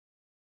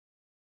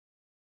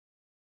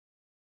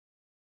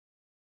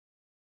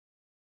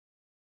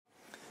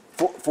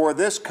for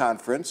this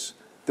conference,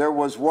 there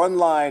was one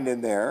line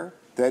in there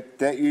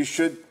that you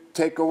should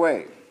take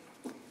away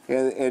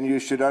and you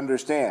should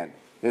understand.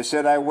 It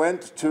said, I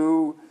went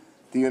to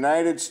the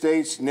United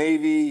States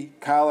Navy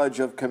College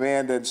of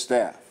Command and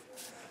Staff.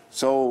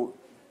 So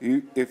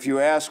if you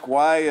ask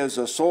why, as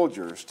a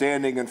soldier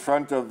standing in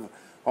front of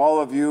all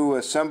of you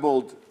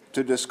assembled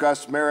to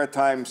discuss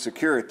maritime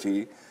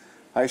security,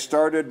 I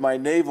started my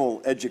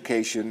naval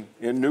education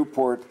in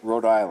Newport,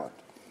 Rhode Island.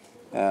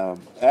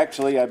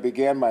 Actually, I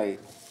began my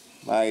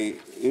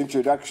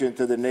introduction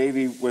to the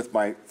Navy with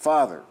my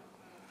father,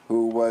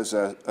 who was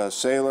a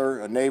sailor,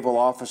 a naval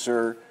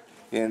officer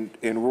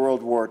in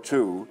World War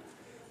II.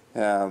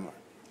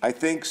 I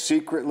think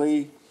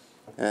secretly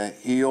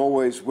he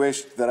always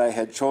wished that I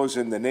had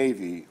chosen the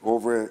Navy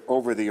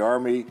over the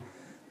Army,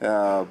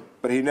 but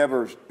he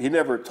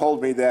never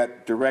told me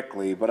that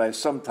directly, but I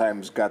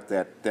sometimes got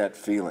that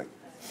feeling.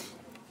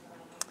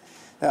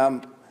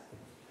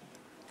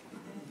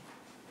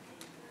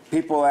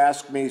 People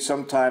ask me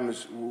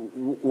sometimes,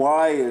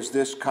 why is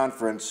this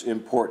conference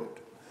important?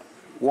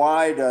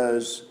 Why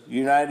does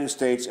United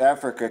States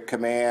Africa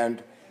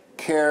Command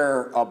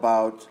care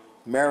about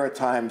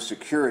maritime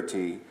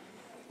security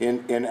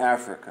in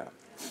Africa?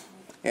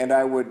 And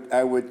I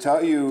would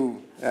tell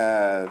you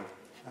that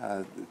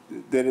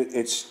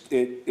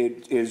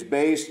it is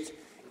based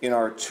in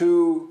our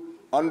two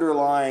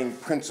underlying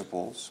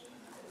principles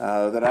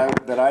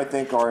that I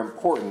think are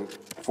important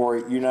for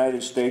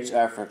United States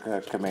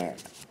Africa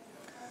Command.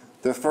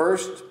 The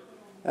first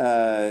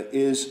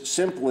is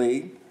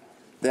simply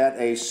that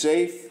a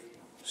safe,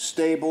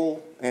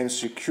 stable, and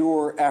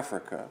secure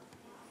Africa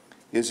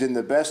is in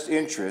the best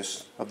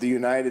interest of the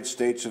United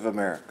States of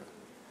America.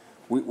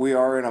 We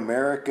are an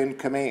American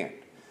command.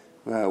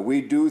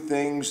 We do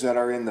things that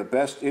are in the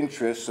best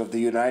interests of the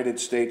United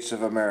States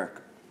of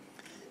America.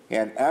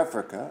 And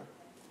Africa,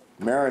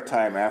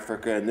 maritime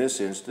Africa in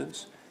this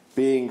instance,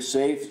 being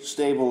safe,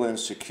 stable, and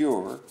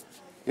secure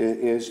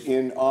is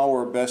in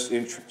our best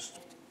interest.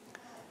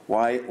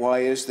 Why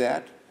is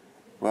that?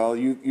 Well,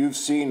 you've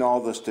seen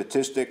all the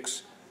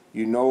statistics.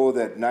 You know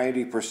that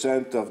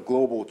 90% of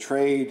global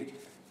trade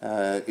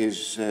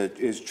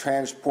is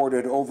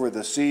transported over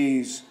the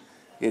seas.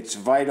 It's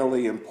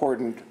vitally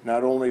important,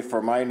 not only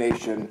for my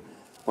nation,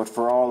 but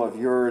for all of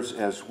yours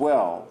as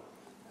well,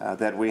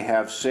 that we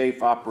have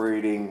safe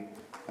operating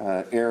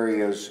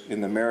areas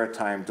in the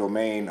maritime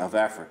domain of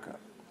Africa.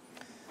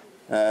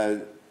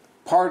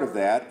 Part of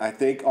that, I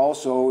think,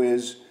 also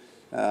is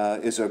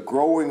a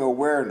growing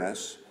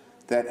awareness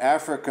that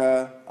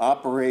Africa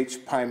operates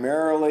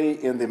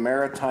primarily in the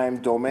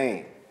maritime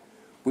domain.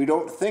 We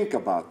don't think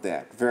about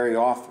that very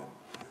often.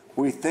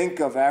 We think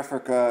of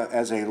Africa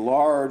as a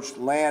large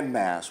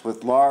landmass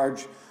with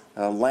large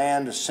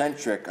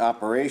land-centric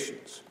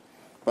operations.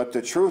 But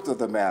the truth of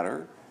the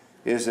matter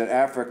is that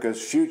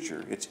Africa's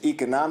future, its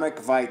economic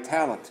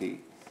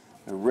vitality,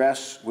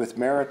 rests with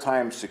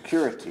maritime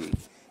security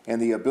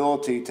and the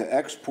ability to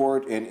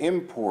export and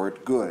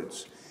import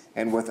goods.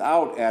 And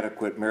without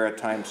adequate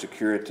maritime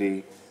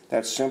security,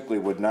 that simply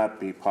would not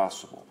be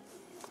possible.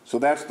 So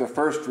that's the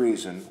first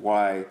reason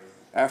why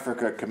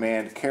Africa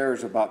Command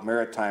cares about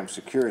maritime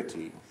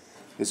security,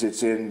 is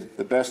it's in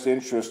the best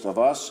interest of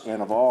us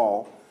and of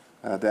all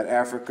that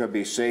Africa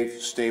be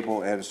safe,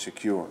 stable, and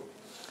secure.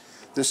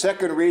 The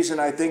second reason,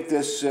 I think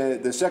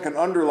the second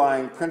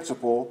underlying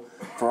principle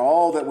for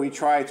all that we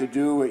try to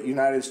do at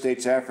United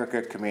States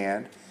Africa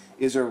Command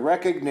is a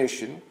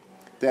recognition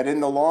that in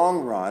the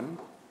long run,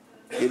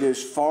 it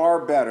is far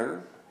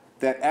better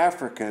that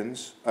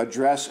Africans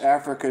address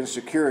African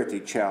security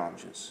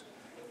challenges.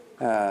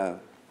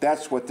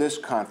 That's what this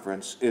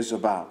conference is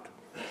about.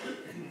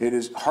 It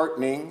is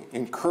heartening,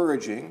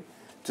 encouraging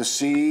to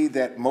see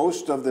that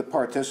most of the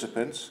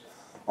participants,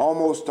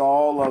 almost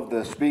all of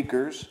the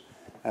speakers,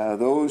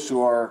 those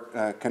who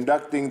are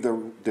conducting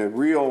the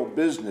real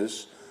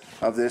business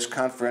of this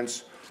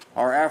conference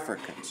are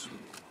Africans.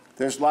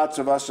 There's lots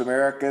of us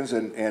Americans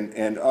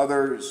and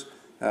others,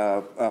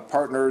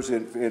 partners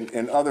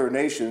in other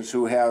nations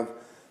who have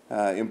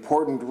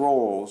important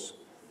roles,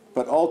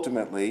 but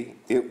ultimately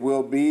it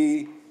will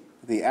be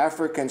the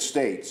African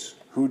states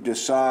who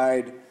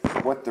decide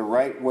what the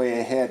right way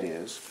ahead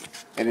is,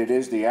 and it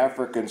is the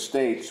African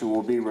states who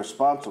will be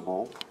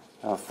responsible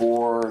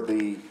for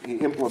the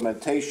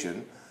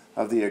implementation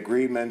of the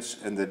agreements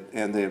and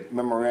the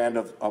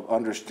memorandum of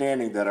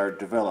understanding that are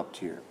developed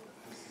here.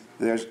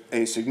 There's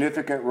a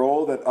significant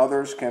role that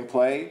others can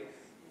play.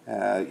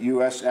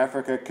 U.S.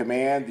 Africa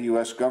Command, the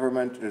U.S.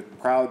 government is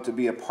proud to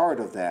be a part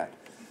of that,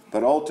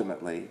 but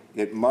ultimately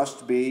it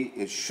must be,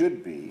 it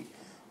should be,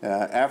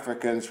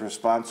 Africans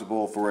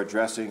responsible for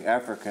addressing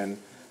African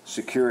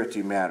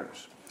security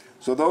matters.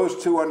 So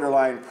those two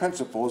underlying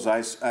principles,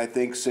 I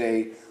think,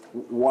 say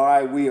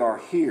why we are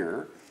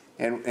here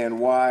and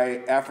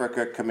why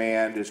Africa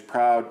Command is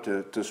proud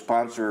to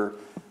sponsor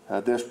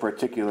this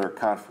particular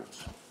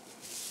conference.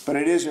 But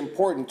it is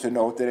important to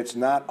note that it's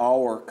not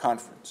our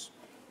conference.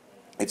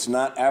 It's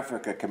not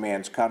Africa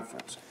Command's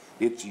conference.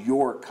 It's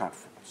your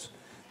conference.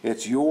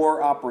 It's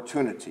your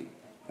opportunity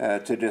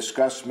to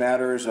discuss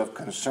matters of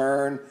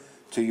concern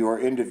to your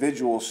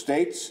individual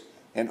states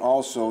and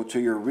also to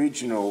your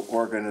regional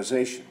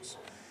organizations.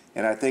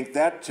 And I think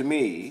that, to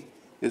me,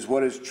 is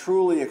what is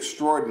truly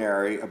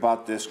extraordinary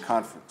about this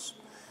conference.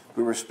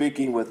 We were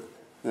speaking with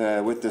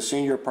the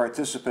senior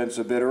participants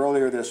a bit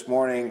earlier this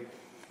morning.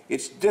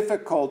 It's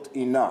difficult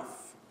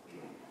enough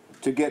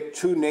to get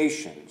two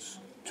nations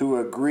to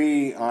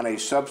agree on a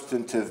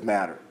substantive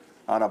matter,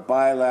 on a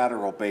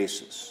bilateral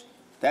basis.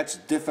 That's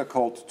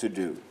difficult to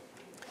do.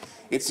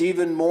 It's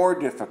even more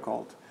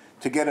difficult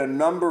to get a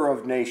number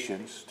of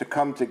nations to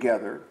come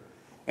together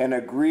and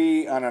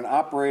agree on an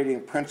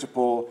operating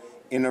principle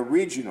in a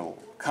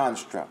regional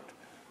construct,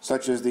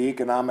 such as the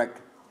Economic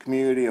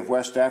Community of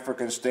West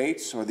African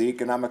States or the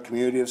Economic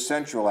Community of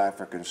Central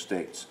African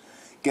States.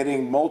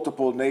 Getting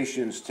multiple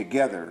nations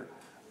together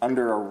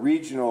under a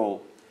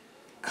regional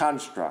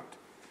construct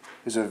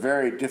is a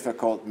very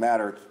difficult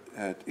matter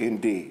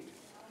indeed.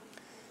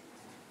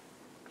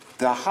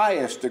 The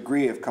highest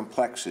degree of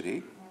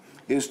complexity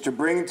is to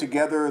bring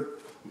together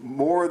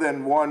more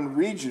than one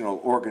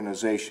regional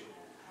organization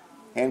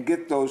and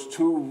get those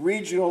two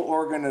regional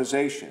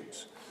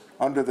organizations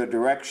under the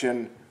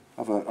direction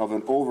of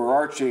an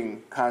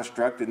overarching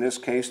construct, in this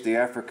case the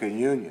African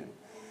Union,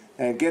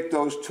 and get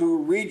those two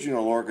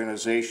regional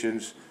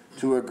organizations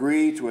to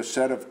agree to a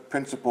set of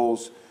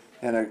principles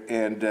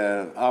and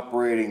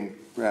operating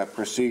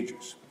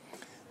procedures.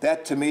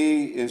 That, to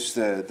me, is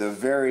the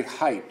very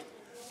height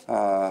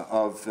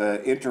of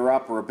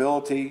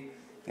interoperability,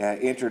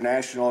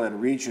 international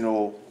and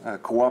regional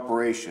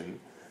cooperation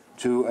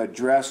to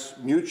address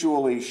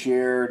mutually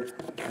shared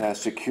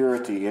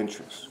security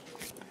interests.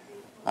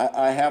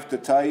 I have to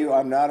tell you,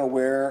 I'm not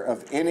aware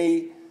of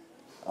any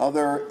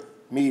other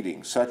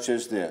meeting such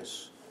as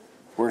this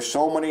where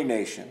so many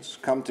nations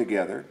come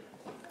together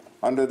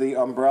under the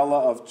umbrella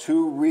of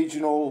two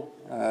regional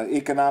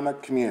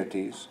economic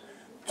communities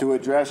to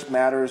address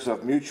matters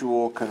of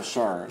mutual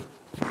concern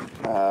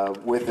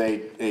with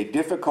a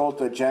difficult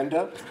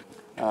agenda,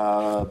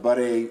 but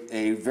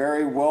a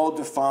very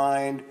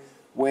well-defined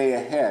way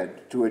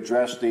ahead to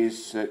address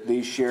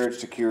these shared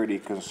security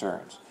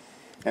concerns.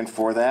 And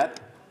for that,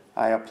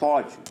 I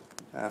applaud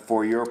you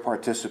for your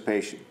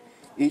participation.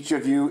 Each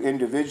of you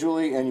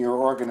individually and your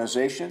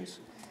organizations,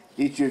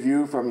 each of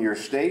you from your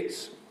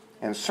states,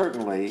 and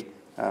certainly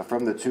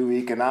from the two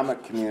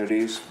economic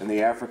communities in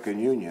the African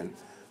Union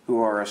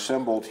who are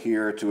assembled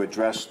here to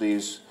address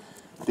these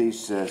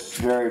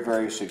very,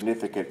 very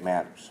significant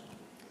matters.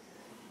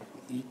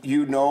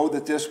 You know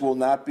that this will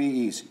not be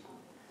easy.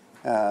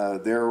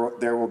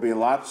 There will be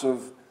lots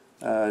of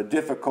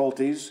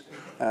difficulties.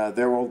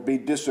 There will be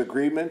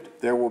disagreement.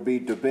 There will be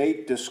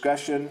debate,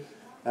 discussion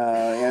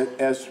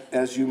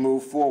as you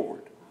move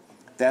forward.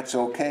 That's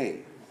okay.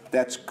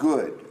 That's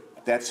good.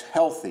 That's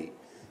healthy.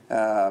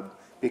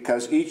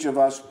 Because each of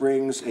us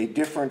brings a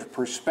different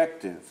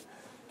perspective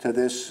to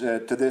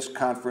this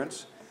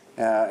conference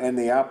and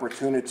the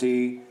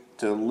opportunity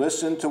to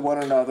listen to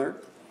one another,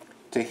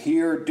 to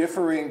hear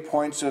differing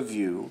points of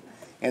view,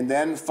 and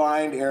then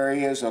find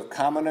areas of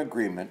common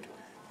agreement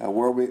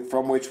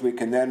from which we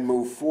can then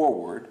move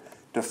forward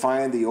to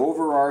find the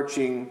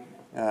overarching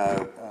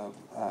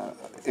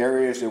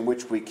areas in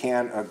which we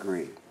can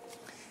agree.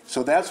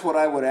 So that's what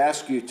I would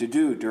ask you to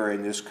do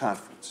during this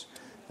conference.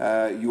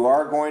 You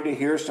are going to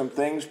hear some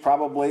things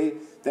probably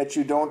that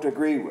you don't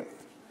agree with.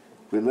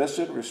 We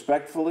listen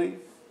respectfully,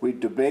 we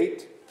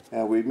debate,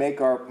 we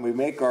make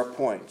our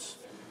points.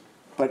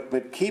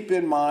 But keep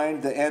in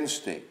mind the end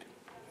state.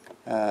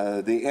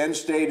 The end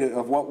state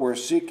of what we're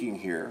seeking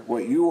here,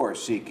 what you are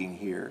seeking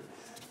here,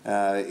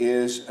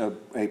 is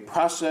a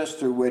process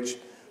through which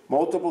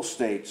multiple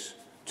states,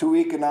 two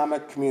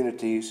economic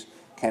communities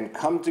can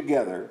come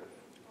together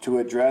to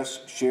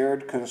address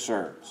shared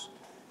concerns.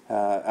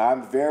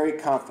 I'm very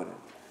confident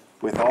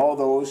with all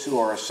those who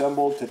are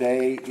assembled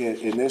today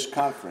in this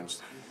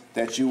conference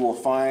that you will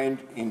find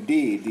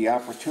indeed the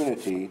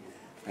opportunity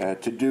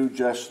to do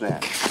just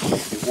that.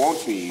 It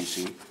won't be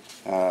easy,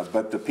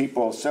 but the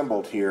people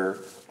assembled here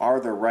are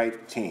the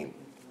right team.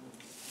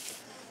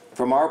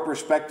 From our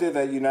perspective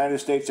at United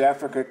States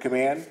Africa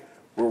Command,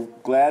 we're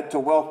glad to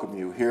welcome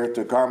you here at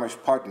the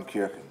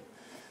Garmisch-Partenkirchen.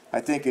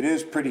 I think it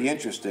is pretty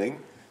interesting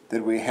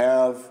that we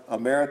have a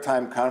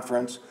maritime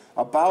conference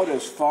about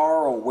as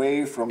far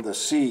away from the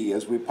sea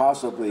as we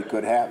possibly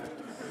could have it.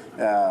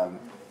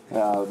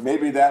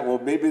 Maybe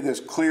this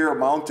clear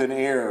mountain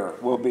air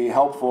will be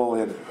helpful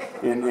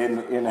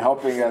in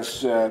helping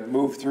us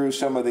move through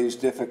some of these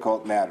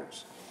difficult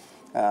matters.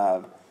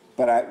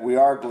 But we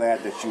are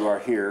glad that you are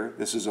here.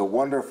 This is a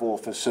wonderful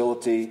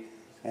facility,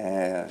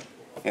 and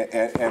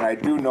I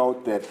do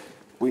note that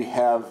we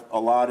have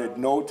allotted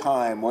no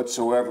time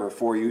whatsoever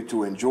for you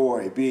to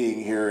enjoy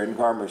being here in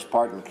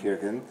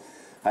Garmisch-Partenkirchen.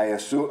 I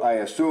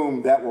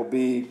assume that will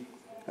be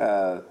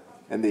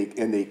in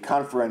the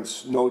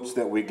conference notes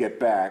that we get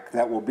back.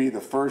 That will be the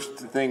first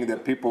thing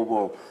that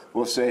people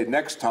will say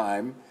next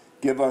time.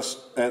 Give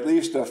us at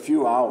least a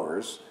few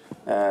hours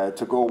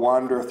to go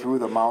wander through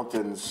the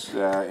mountains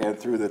and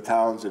through the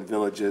towns and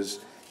villages,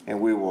 and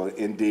we will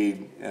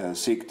indeed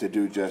seek to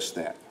do just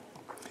that.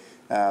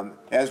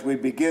 As we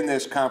begin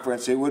this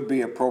conference, it would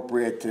be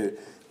appropriate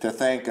to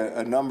thank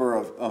a number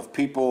of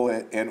people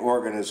and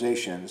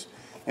organizations,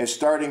 and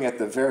starting at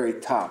the very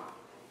top,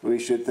 we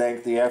should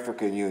thank the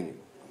African Union.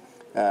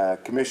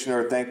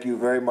 Commissioner, thank you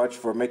very much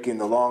for making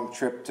the long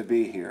trip to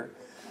be here.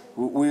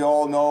 We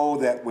all know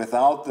that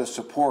without the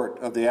support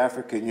of the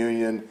African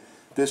Union,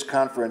 this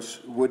conference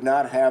would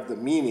not have the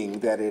meaning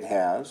that it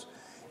has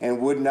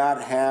and would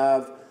not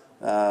have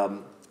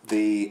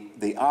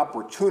the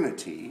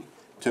opportunity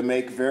to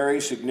make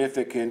very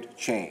significant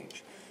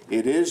change.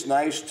 It is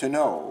nice to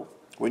know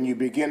when you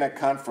begin a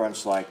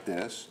conference like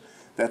this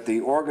that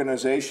the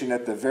organization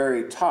at the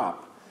very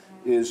top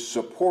is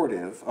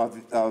supportive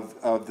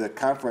of the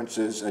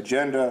conference's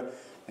agenda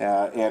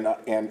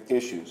and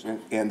issues.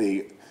 And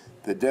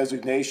the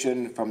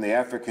designation from the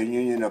African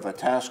Union of a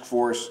task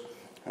force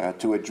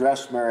to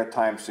address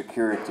maritime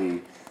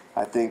security,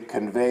 I think,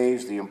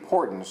 conveys the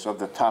importance of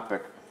the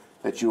topic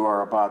that you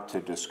are about to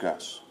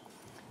discuss.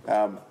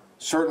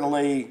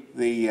 Certainly,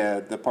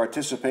 the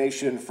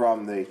participation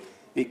from the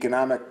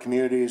economic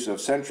communities of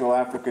Central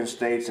African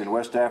states and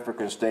West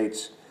African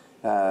states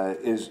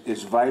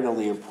is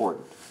vitally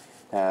important.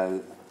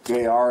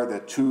 They are the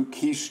two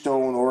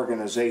keystone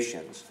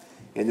organizations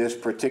in this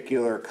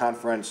particular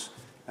conference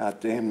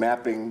in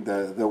mapping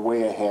the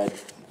way ahead.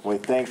 We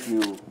thank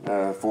you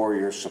for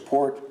your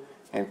support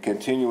and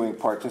continuing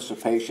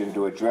participation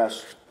to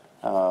address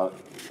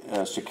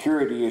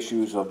security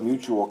issues of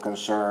mutual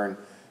concern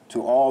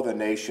to all the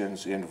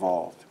nations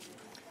involved.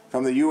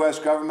 From the U.S.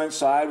 government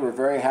side, we're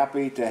very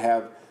happy to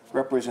have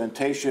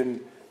representation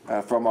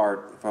from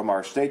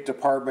our State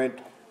Department,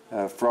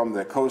 from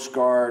the Coast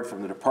Guard,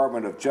 from the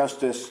Department of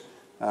Justice,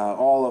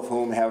 all of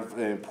whom have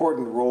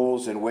important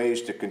roles and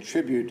ways to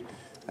contribute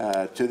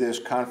to this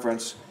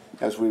conference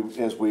as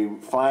we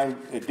find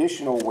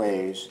additional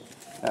ways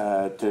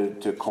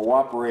to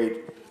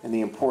cooperate in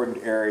the important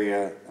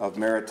area of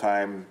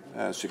maritime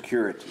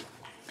security.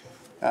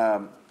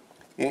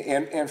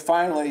 And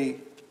finally,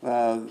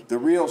 the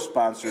real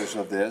sponsors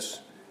of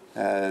this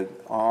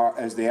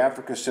as the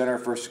Africa Center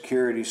for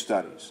Security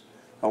Studies,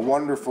 a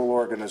wonderful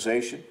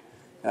organization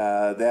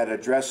that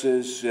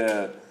addresses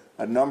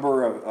a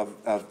number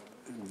of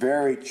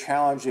very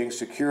challenging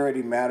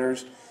security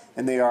matters,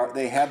 and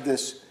they have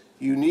this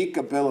unique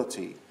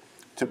ability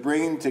to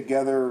bring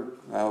together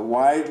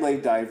widely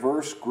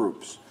diverse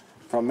groups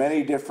from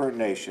many different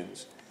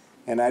nations.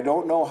 And I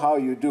don't know how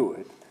you do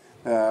it,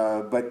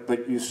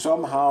 but you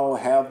somehow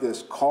have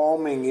this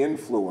calming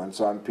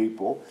influence on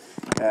people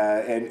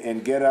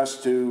and get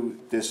us to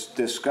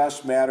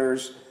discuss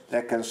matters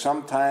that can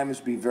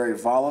sometimes be very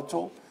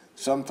volatile,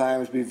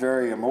 sometimes be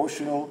very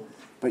emotional,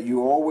 but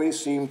you always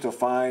seem to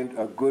find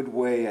a good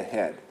way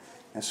ahead.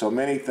 And so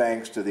many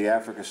thanks to the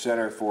Africa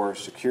Center for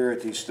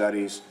Security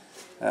Studies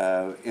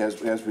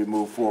as we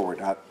move forward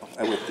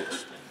with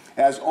this.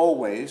 As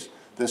always,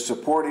 the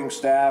supporting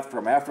staff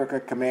from Africa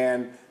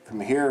Command, from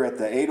here at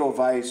the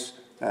Edelweiss,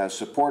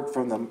 support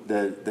from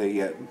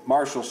the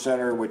Marshall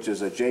Center, which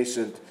is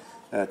adjacent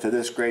to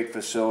this great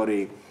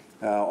facility,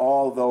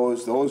 all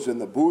those in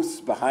the booths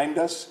behind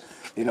us,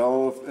 you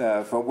know,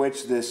 from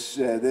which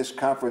this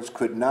conference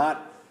could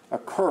not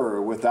occur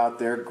without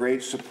their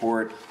great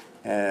support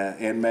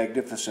and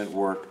magnificent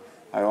work.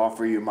 I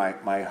offer you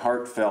my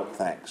heartfelt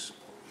thanks.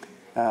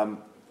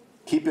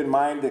 Keep in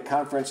mind the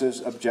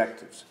conference's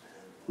objectives.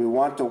 We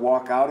want to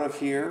walk out of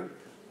here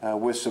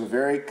with some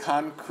very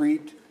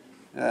concrete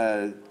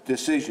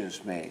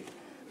decisions made,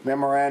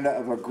 memoranda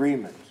of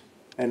agreement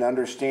and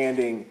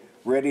understanding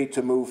ready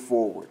to move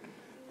forward,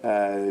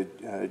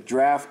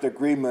 draft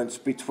agreements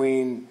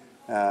between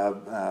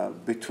on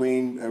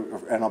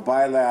a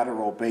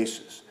bilateral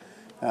basis.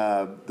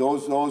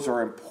 Those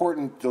are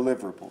important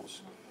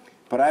deliverables.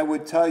 But I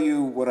would tell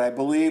you what I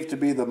believe to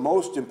be the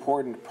most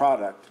important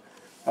product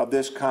of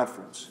this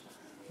conference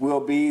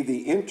will be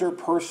the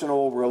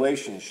interpersonal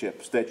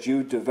relationships that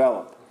you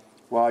develop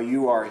while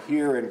you are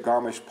here in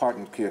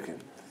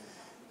Garmisch-Partenkirchen.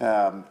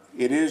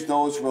 It is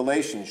those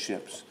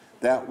relationships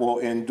that will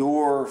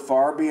endure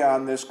far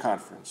beyond this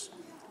conference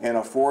and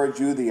afford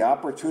you the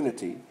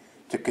opportunity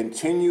to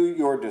continue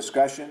your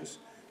discussions,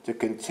 to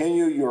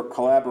continue your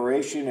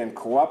collaboration and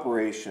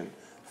cooperation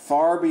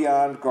far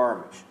beyond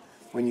Garmisch.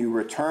 When you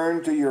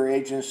return to your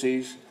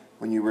agencies,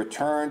 when you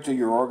return to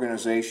your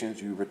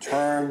organizations, you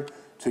return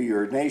to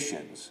your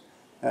nations,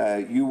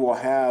 you will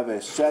have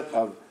a set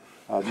of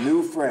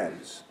new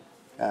friends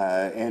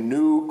and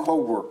new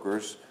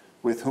co-workers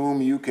with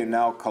whom you can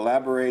now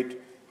collaborate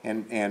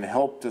and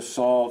help to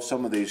solve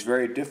some of these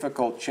very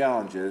difficult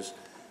challenges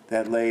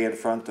that lay in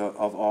front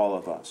of all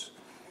of us.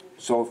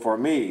 So for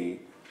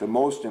me, the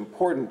most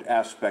important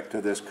aspect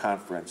of this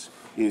conference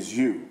is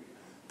you,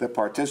 the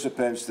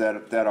participants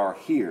that are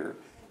here,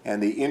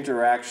 and the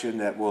interaction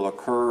that will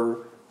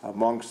occur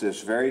amongst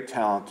this very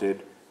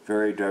talented,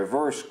 very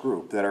diverse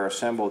group that are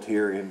assembled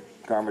here in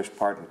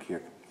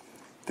Garmisch-Partenkirchen.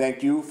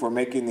 thank you for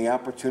making the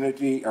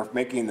opportunity, or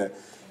making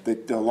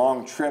the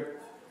long trip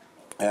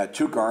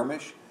to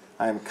Garmisch.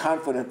 I am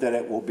confident that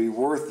it will be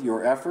worth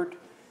your effort,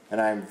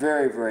 and I am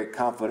very, very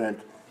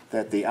confident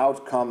that the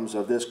outcomes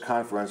of this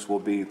conference will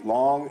be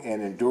long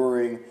and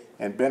enduring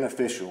and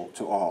beneficial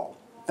to all.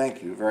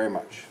 Thank you very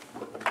much.